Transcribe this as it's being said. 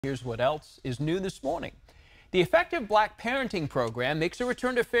Here's what else is new this morning. The Effective Black Parenting Program makes a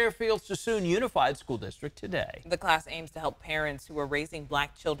return to Fairfield-Suisun Unified School District today. The class aims to help parents who are raising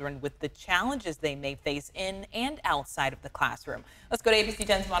black children with the challenges they may face in and outside of the classroom. Let's go to ABC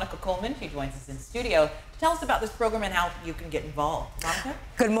 10's Monica Coleman. She joins us in studio to tell us about this program and how you can get involved. Monica?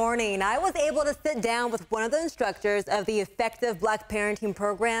 Good morning. I was able to sit down with one of the instructors of the Effective Black Parenting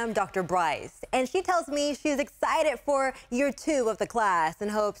Program, Dr. Bryce, and she tells me she's excited for year 2 of the class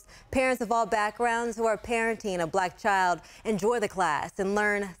and hopes parents of all backgrounds who are parenting a black child enjoy the class and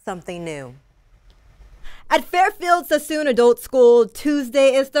learn something new. At Fairfield-Suisun Adult School,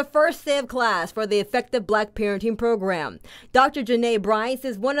 Tuesday is the first day of class for the Effective Black Parenting Program. Dr. Janae Bryce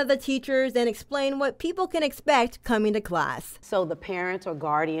is one of the teachers and explained what people can expect coming to class. So the parents or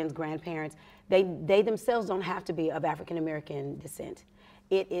guardians, grandparents, they themselves don't have to be of African American descent.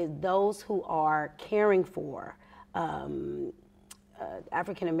 It is those who are caring for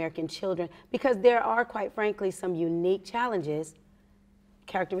African American children, because there are, quite frankly, some unique challenges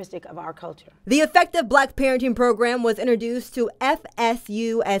characteristic of our culture. The Effective Black Parenting Program was introduced to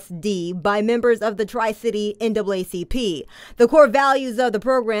FSUSD by members of the Tri-City NAACP. The core values of the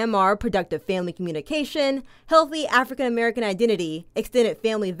program are productive family communication, healthy African American identity, extended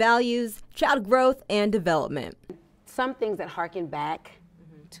family values, child growth, and development. Some things that harken back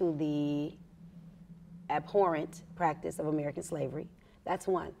to the abhorrent practice of American slavery. That's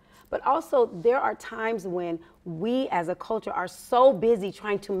one. But also there are times when we as a culture are so busy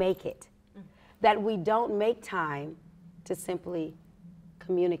trying to make it that we don't make time to simply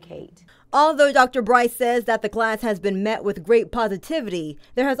communicate. Although Dr. Bryce says that the class has been met with great positivity,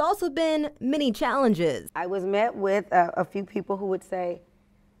 there has also been many challenges. I was met with a few people who would say,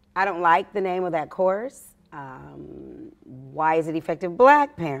 I don't like the name of that course. Why is it effective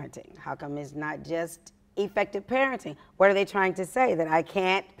black parenting? How come it's not just effective parenting? What are they trying to say? That I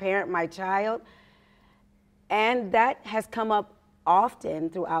can't parent my child? And that has come up often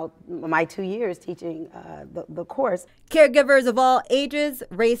throughout my 2 years teaching the course. Caregivers of all ages,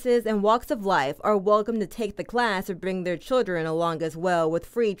 races, and walks of life are welcome to take the class or bring their children along as well, with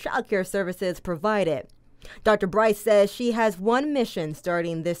free childcare services provided. Dr. Bryce says she has one mission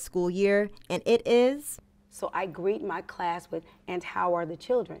starting this school year, and it is... So I greet my class with, and how are the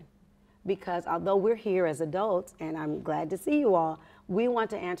children? Because although we're here as adults, and I'm glad to see you all, we want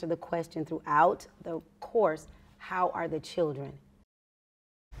to answer the question throughout the course, how are the children?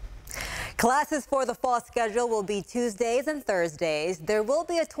 Classes for the fall schedule will be Tuesdays and Thursdays. There will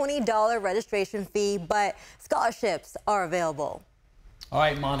be a $20 registration fee, but scholarships are available. All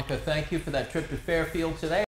right, Monica, thank you for that trip to Fairfield today.